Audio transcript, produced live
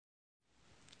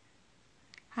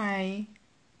Hi,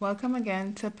 welcome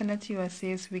again to Pinnat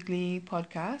USA's weekly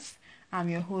podcast. I'm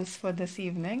your host for this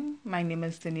evening. My name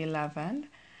is Danielle Lavand.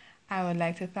 I would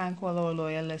like to thank all our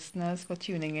loyal listeners for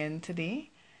tuning in today.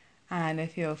 And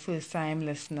if you're a first time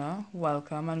listener,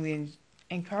 welcome and we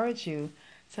encourage you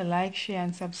to like, share,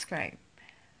 and subscribe.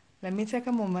 Let me take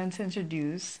a moment to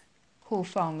introduce co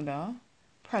founder,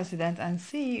 president, and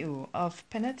CEO of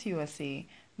Pinnat USA,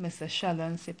 Mr.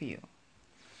 Sheldon Scipio.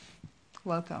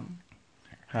 Welcome.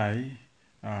 Hi,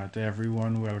 to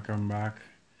everyone, welcome back.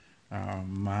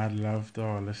 Mad love to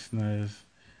our listeners,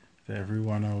 to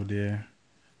everyone out there.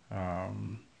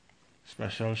 Um,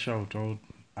 Special shout out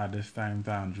at this time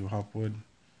to Andrew Hopwood,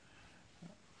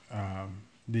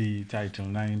 the Title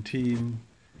 9 team,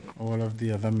 all of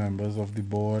the other members of the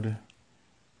board,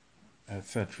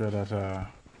 etc., that are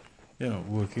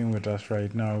working with us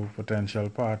right now, potential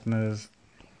partners.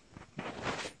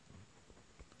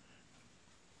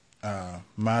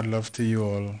 Mad love to you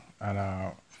all,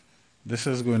 and this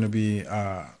is going to be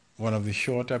one of the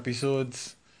short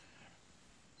episodes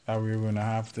that we're going to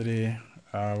have today,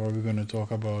 where we're going to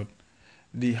talk about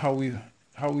the how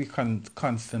we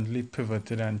constantly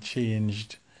pivoted and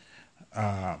changed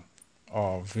uh,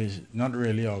 our vision, not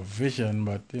really our vision,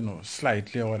 but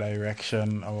slightly our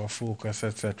direction, our focus,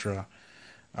 etc.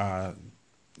 Uh,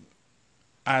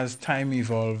 as time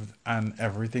evolved and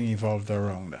everything evolved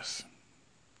around us.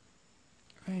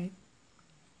 Right.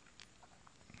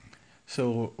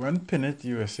 So when Pinit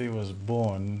USA was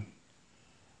born,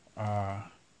 uh,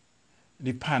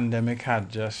 the pandemic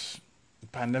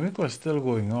was still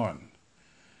going on,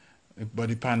 but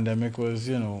the pandemic was,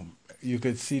 you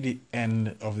could see the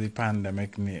end of the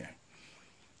pandemic near.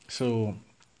 So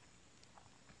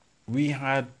we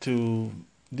had to,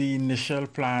 the initial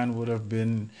plan would have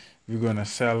been we're going to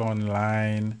sell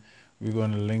online, we're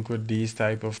going to link with these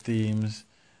type of teams,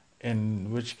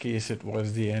 in which case it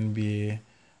was the NBA,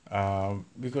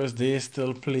 because they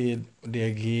still played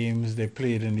their games, they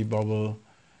played in the bubble.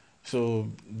 So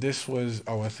this was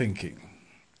our thinking.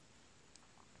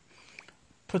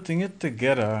 Putting it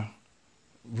together,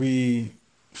 we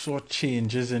saw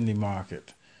changes in the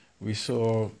market. We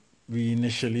saw we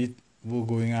initially were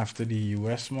going after the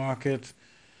US market,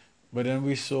 but then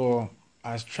we saw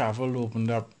as travel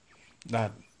opened up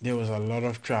that there was a lot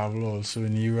of travel also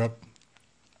in Europe.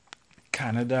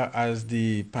 Canada, as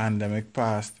the pandemic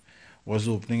passed, was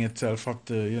opening itself up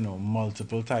to,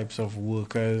 multiple types of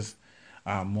workers,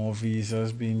 more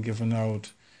visas being given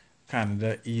out.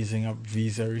 Canada easing up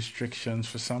visa restrictions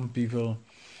for some people,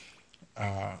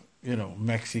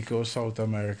 Mexico, South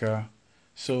America.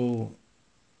 So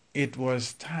it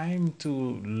was time to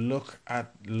look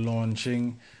at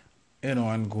launching,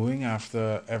 and going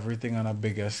after everything on a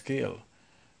bigger scale.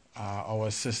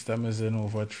 Our system is in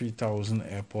over 3,000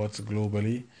 airports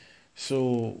globally.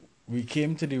 So we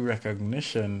came to the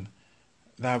recognition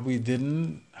that we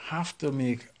didn't have to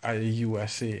make a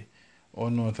USA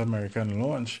or North American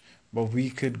launch, but we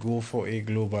could go for a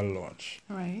global launch.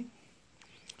 Right.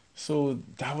 So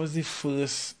that was the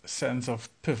first sense of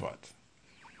pivot.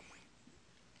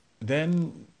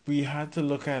 Then we had to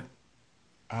look at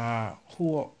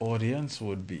who our audience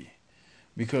would be,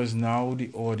 because now the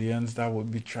audience that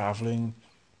would be traveling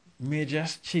may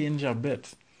just change a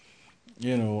bit,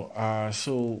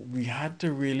 so we had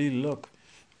to really look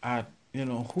at,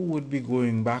 who would be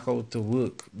going back out to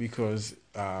work, because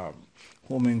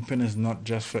homing pin is not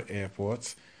just for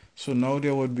airports. So now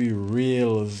there would be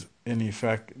rails in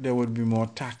effect. There would be more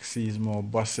taxis, more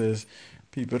buses,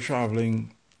 people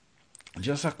traveling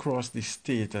just across the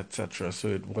state, etc. So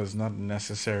it was not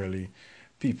necessarily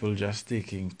people just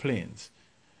taking planes.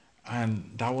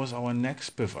 And that was our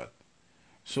next pivot.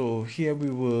 So here we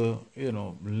were,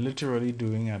 literally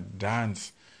doing a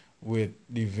dance with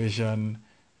the vision,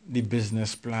 the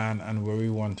business plan, and where we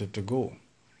wanted to go.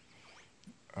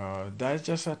 That's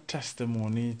just a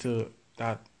testimony to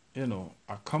that,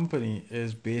 a company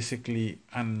is basically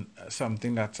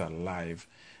something that's alive,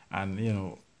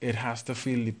 and it has to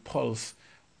feel the pulse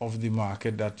of the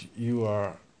market that you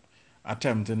are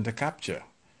attempting to capture.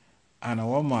 And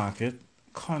our market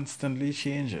constantly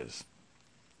changes.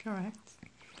 Correct.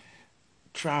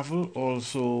 Travel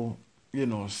also,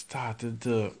 started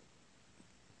to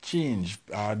change.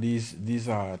 These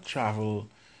are travel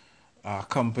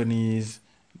companies,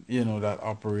 that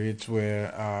operates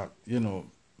where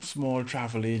small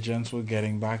travel agents were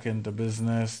getting back into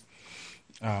business.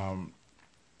 Um,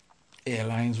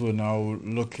 Airlines were now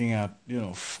looking at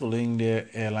filling their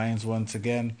airlines once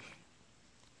again.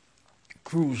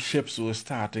 Cruise ships were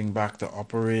starting back to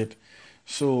operate.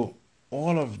 So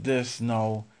all of this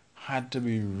now had to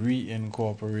be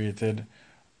reincorporated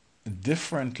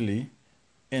differently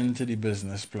into the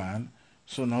business plan.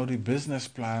 So now the business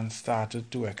plan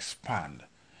started to expand.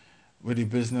 With the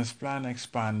business plan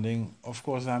expanding, of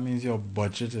course, that means your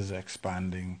budget is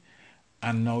expanding.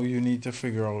 And now you need to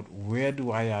figure out, where do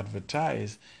I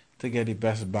advertise to get the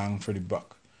best bang for the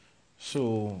buck?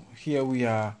 So here we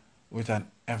are with an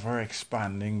ever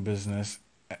expanding business,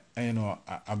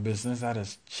 a business that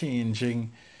is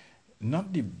changing,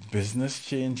 not the business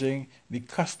changing, the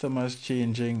customers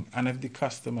changing. And if the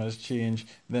customers change,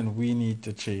 then we need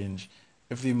to change.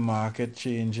 If the market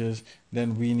changes,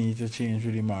 then we need to change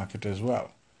with the market as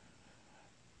well.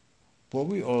 What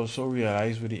we also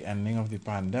realized with the ending of the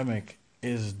pandemic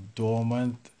is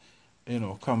dormant,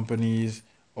 companies,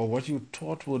 or what you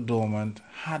thought were dormant,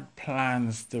 had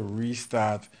plans to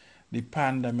restart. The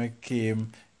pandemic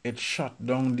came, it shut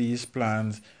down these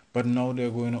plans, but now they're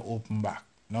going to open back.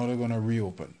 Now they're going to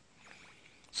reopen.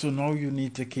 So now you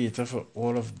need to cater for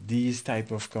all of these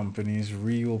type of companies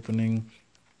reopening,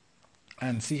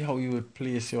 and see how you would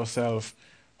place yourself,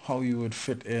 how you would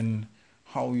fit in,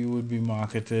 how you would be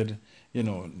marketed.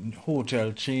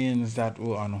 Hotel chains that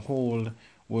were on hold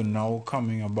were now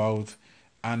coming about,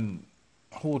 and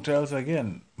hotels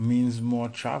again means more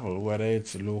travel, whether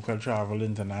it's local travel,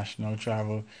 international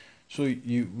travel. So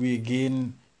we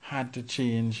again had to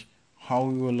change how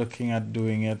we were looking at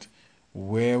doing it,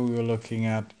 where we were looking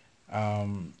at,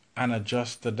 and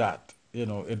adjust to that.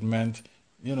 It meant,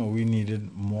 we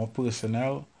needed more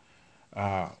personnel.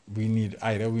 We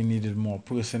needed more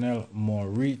personnel, more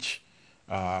reach.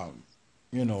 Uh,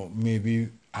 Maybe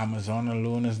Amazon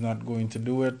alone is not going to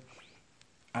do it.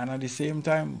 And at the same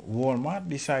time, Walmart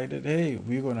decided, hey,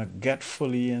 we're going to get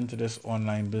fully into this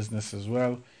online business as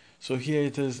well. So here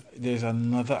it is, there's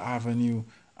another avenue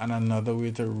and another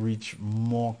way to reach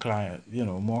more clients,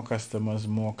 more customers,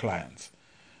 more clients.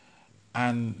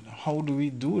 And how do we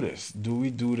do this? Do we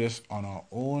do this on our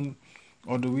own,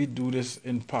 or do we do this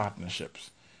in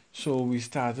partnerships? So we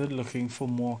started looking for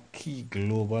more key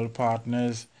global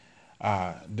partners.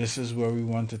 This is where we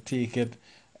want to take it.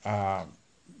 Uh,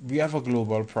 we have a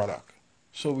global product.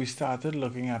 So we started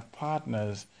looking at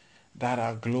partners that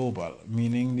are global,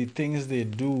 meaning the things they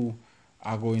do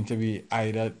are going to be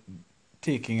either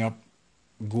taking up,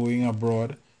 going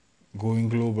abroad,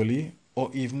 going globally, or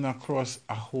even across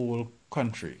a whole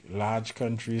country, large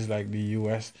countries like the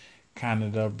US,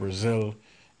 Canada, Brazil,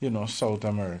 South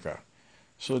America.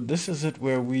 So this is it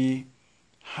where we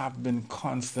have been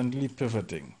constantly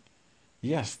pivoting.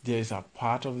 Yes, there is a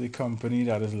part of the company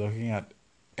that is looking at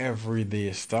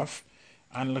everyday stuff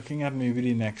and looking at maybe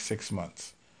the next 6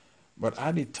 months. But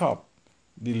at the top,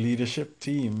 the leadership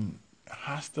team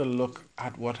has to look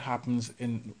at what happens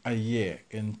in a year,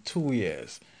 in 2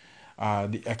 years.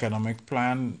 The economic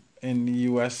plan in the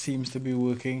US seems to be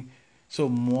working. So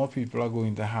more people are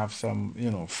going to have some,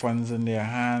 funds in their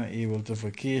hand, able to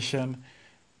vacation.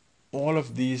 All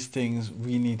of these things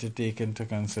we need to take into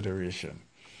consideration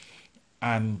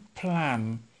and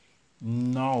plan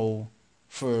now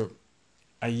for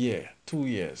a year, 2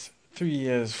 years, 3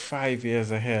 years, 5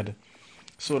 years ahead,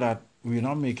 so that we're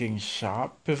not making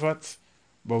sharp pivots,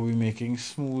 but we're making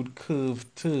smooth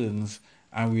curved turns,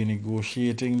 and we're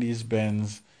negotiating these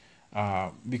bends,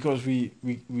 because we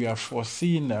are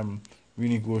foreseeing them. We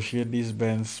negotiate these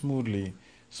bends smoothly,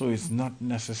 so it's not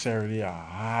necessarily a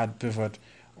hard pivot,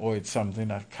 or it's something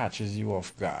that catches you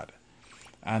off guard.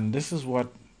 And this is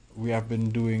what we have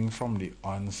been doing from the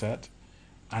onset,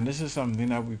 and this is something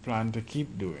that we plan to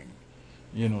keep doing.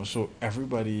 So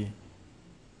everybody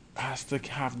has to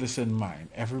have this in mind.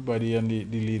 Everybody on the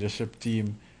leadership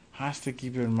team has to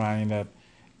keep in mind that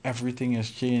everything is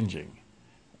changing.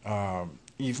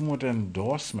 Even with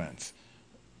endorsements,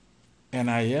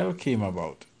 NIL came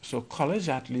about. So college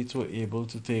athletes were able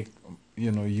to take,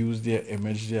 use their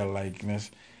image, their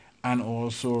likeness, and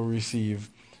also receive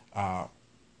uh,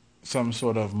 some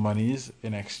sort of monies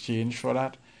in exchange for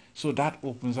that. So that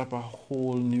opens up a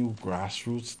whole new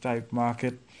grassroots type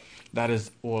market that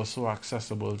is also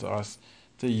accessible to us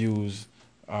to use,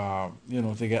 to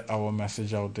get our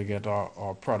message out, to get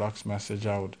our products message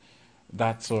out,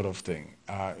 that sort of thing.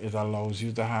 It allows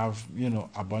you to have,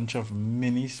 a bunch of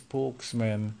mini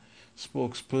spokespersons,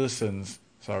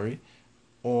 sorry,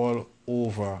 all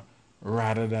over,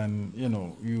 rather than,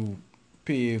 you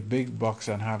pay big bucks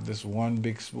and have this one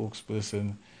big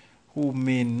spokesperson who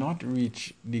may not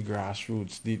reach the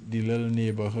grassroots, the little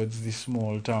neighborhoods, the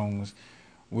small towns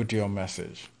with your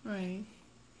message. Right.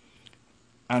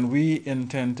 And we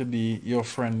intend to be your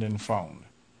friend and found,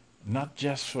 not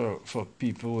just for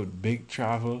people with big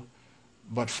travel,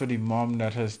 but for the mom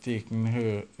that has taken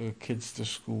her kids to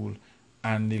school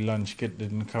and the lunch kit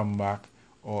didn't come back,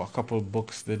 or a couple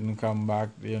books didn't come back,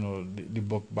 the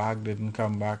book bag didn't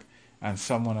come back, and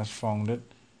someone has found it.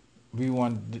 We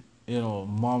want,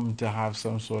 mom to have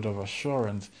some sort of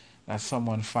assurance that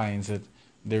someone finds it,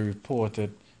 they report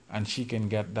it, and she can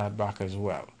get that back as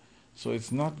well. So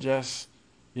it's not just,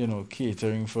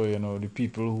 catering for, the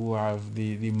people who have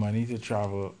the money to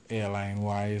travel airline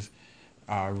wise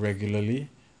regularly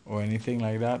or anything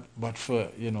like that. But for,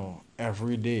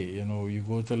 every day, you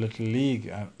go to Little League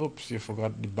and oops, you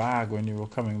forgot the bag when you were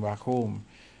coming back home.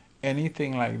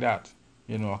 Anything like that.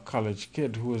 A college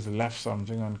kid who has left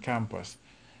something on campus,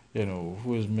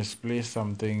 who has misplaced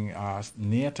something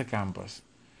near to campus.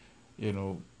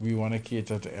 We want to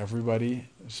cater to everybody.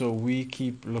 So we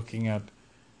keep looking at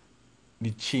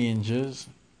the changes,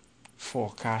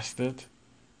 forecast it,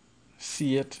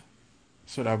 see it,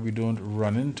 so that we don't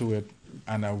run into it,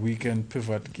 and that we can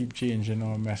pivot, keep changing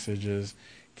our messages,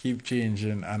 keep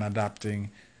changing and adapting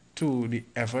to the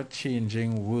ever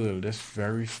changing world, this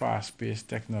very fast paced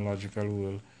technological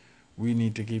world. We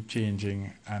need to keep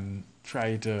changing and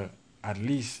try to at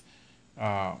least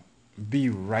uh, be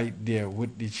right there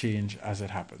with the change as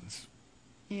it happens.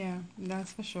 Yeah,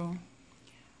 that's for sure.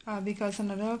 Because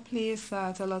another place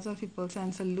that a lot of people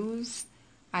tend to lose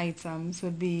items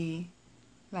would be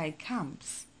like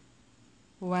camps.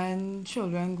 When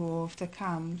children go off to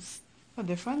camps for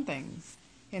different things,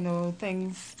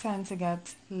 things tend to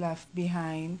get left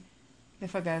behind. They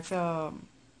forget A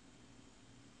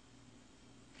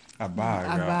bag,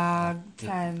 a bag,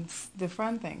 tents,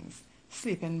 different things,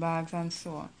 sleeping bags, and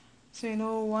so on.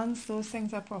 So, once those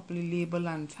things are properly labeled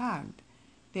and tagged,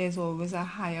 there's always a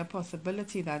higher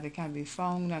possibility that it can be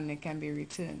found and it can be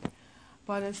returned.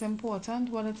 But it's important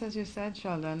what it is you said,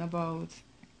 Sheldon, about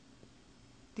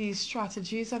the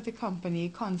strategies of the company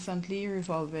constantly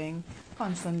revolving,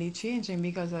 constantly changing.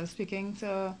 Because I was speaking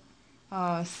to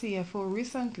a CFO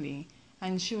recently,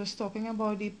 and she was talking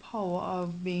about the power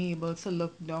of being able to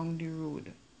look down the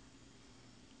road.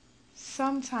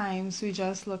 Sometimes we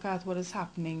just look at what is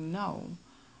happening now,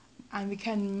 and we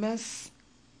can miss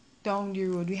down the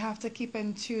road. We have to keep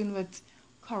in tune with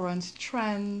current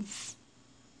trends,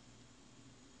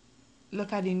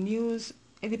 look at the news.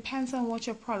 It depends on what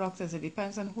your product is, it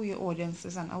depends on who your audience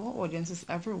is, and our audience is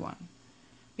everyone.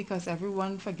 Because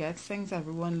everyone forgets things,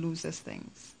 everyone loses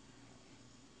things.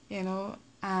 You know,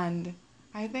 and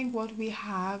I think what we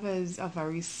have is a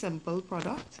very simple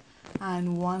product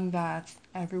and one that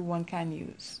everyone can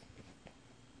use.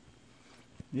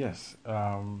 Yes,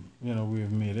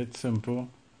 we've made it simple,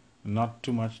 not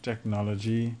too much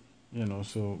technology,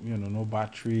 so, no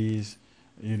batteries,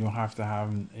 you don't have to have,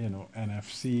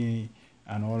 NFC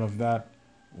and all of that.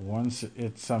 Once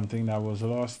it's something that was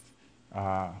lost,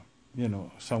 uh,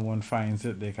 someone finds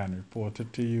it, they can report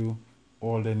it to you.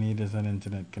 All they need is an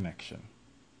internet connection.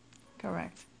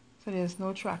 Correct. So there's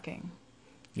no tracking.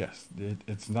 Yes,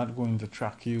 it's not going to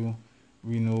track you.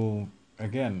 We know,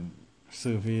 again,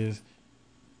 surveys,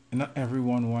 not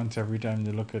everyone wants every time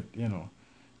they look at,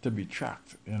 to be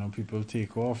tracked. People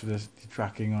take off this the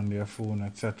tracking on their phone,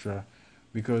 etc.,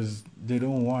 because they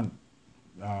don't want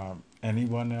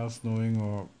anyone else knowing,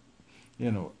 or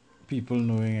you know people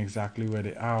knowing exactly where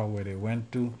they are, where they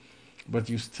went to. But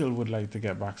you still would like to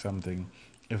get back something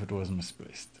if it was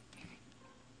misplaced.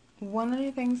 One of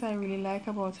the things I really like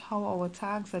about how our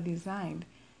tags are designed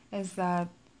is that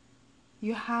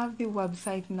you have the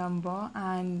website number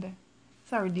and,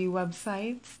 sorry, the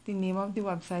website, the name of the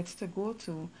website to go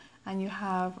to, and you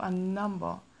have a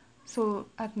number. So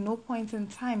at no point in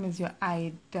time is your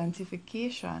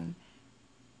identification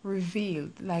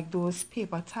revealed, like those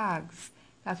paper tags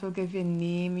that will give your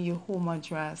name, your home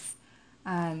address,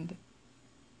 and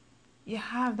you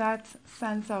have that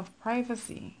sense of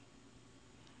privacy.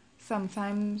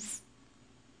 Sometimes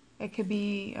it could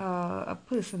be a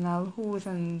personnel who is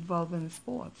involved in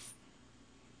sports.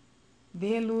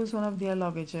 They lose one of their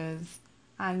luggages,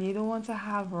 and you don't want to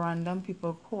have random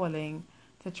people calling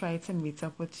to try to meet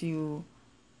up with you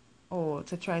or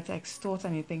to try to extort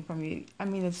anything from you. I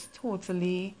mean, it's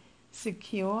totally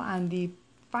secure, and the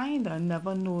finder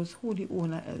never knows who the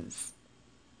owner is.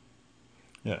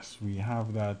 Yes, we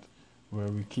have that where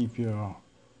we keep your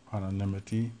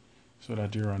anonymity so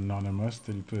that you're anonymous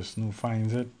to the person who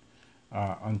finds it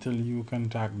until you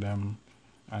contact them.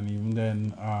 And even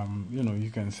then, you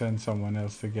can send someone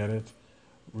else to get it.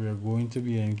 We are going to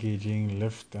be engaging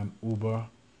Lyft and Uber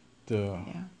to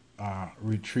Yeah.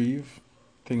 retrieve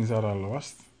things that are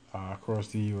lost across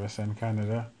the US and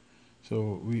Canada.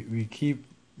 So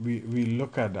we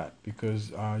look at that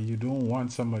because you don't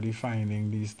want somebody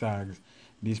finding these tags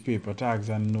these paper tags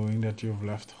and knowing that you've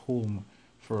left home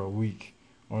for a week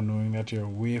or knowing that you're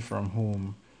away from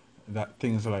home, that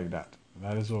things like that.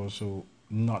 That is also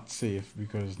not safe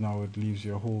because now it leaves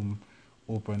your home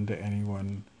open to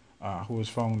anyone who has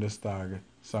found this tag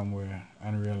somewhere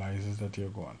and realizes that you're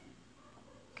gone.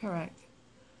 Correct.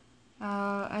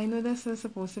 I know this is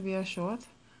supposed to be a short,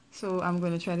 so I'm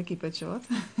going to try to keep it short.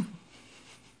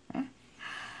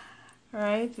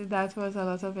 Right, that was a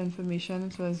lot of information.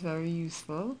 It was very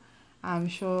useful. I'm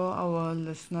sure our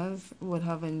listeners would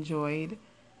have enjoyed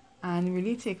and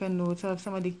really taken note of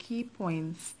some of the key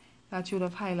points that you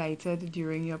would have highlighted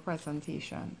during your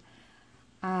presentation.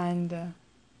 And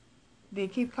they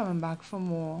keep coming back for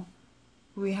more.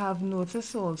 We have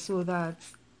noticed also that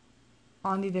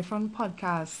on the different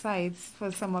podcast sites,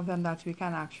 for some of them that we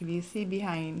can actually see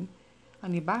behind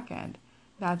on the back end,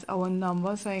 that our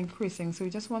numbers are increasing. So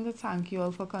we just want to thank you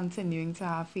all for continuing to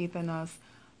have faith in us,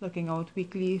 looking out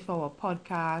weekly for our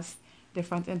podcast,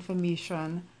 different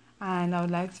information. And I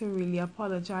would like to really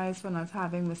apologize for not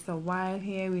having Mr. Wild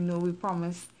here. We know we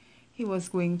promised he was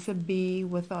going to be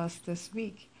with us this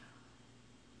week.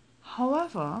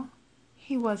 However,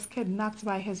 he was kidnapped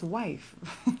by his wife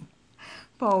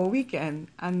for a weekend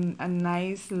and a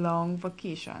nice long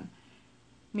vacation.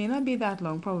 May not be that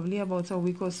long, probably about a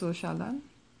week or so, Sheldon.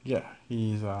 Yeah,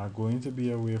 he's going to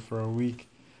be away for a week.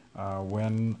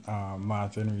 When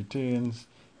Martin returns,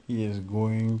 he is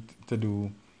going to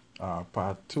do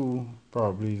part two,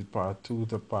 probably part two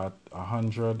to part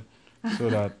 100, so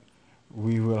that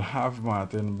we will have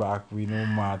Martin back. We know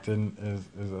Martin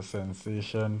is a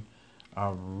sensation,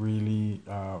 a really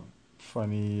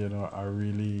funny, a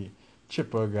really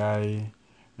chipper guy,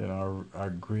 a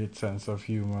great sense of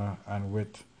humor and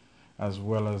wit, as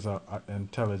well as a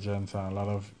intelligence and a lot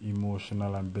of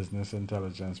emotional and business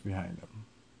intelligence behind him.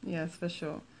 Yes, for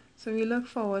sure. So we look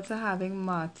forward to having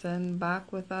Martin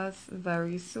back with us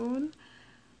very soon.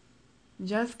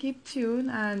 Just keep tuned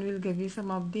and we'll give you some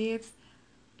updates.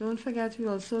 Don't forget, we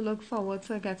also look forward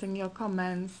to getting your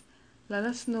comments. Let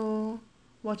us know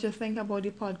what you think about the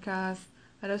podcast.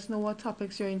 Let us know what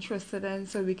topics you're interested in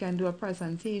so we can do a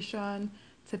presentation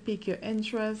to pique your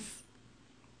interest.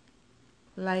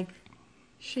 Like,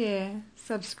 share,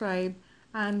 subscribe,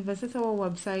 and visit our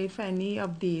website for any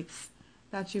updates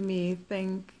that you may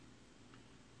think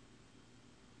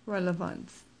relevant.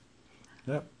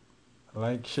 Yep.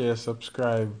 Like, share,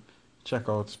 subscribe. Check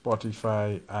out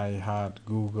Spotify, iHeart,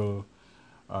 Google,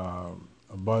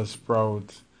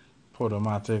 Buzzsprout,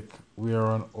 Podomatic. We are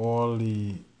on all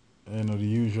the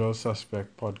usual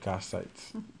suspect podcast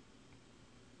sites.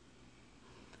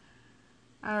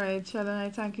 All right, Sheldon, I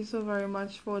thank you so very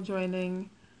much for joining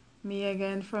me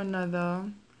again for another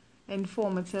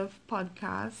informative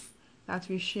podcast that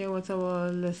we share with our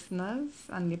listeners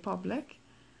and the public.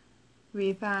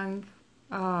 We thank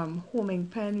Homing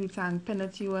Pen, we thank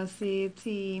Peanut USA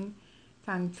team,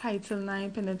 thank Title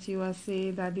 9 Peanut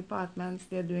USA, that departments,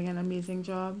 they're doing an amazing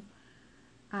job.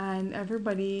 And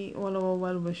everybody, all our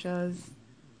well wishers,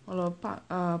 all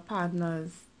our partners.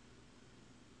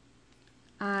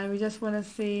 And we just want to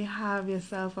say, have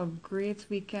yourself a great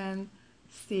weekend.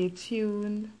 Stay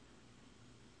tuned.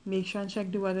 Make sure and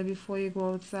check the weather before you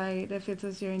go outside. If it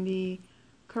is here in the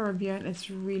Caribbean, it's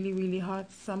really, really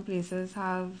hot. Some places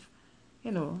have,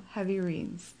 heavy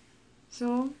rains.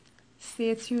 So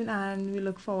stay tuned and we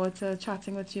look forward to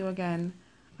chatting with you again.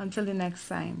 Until the next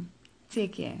time,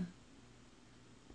 take care.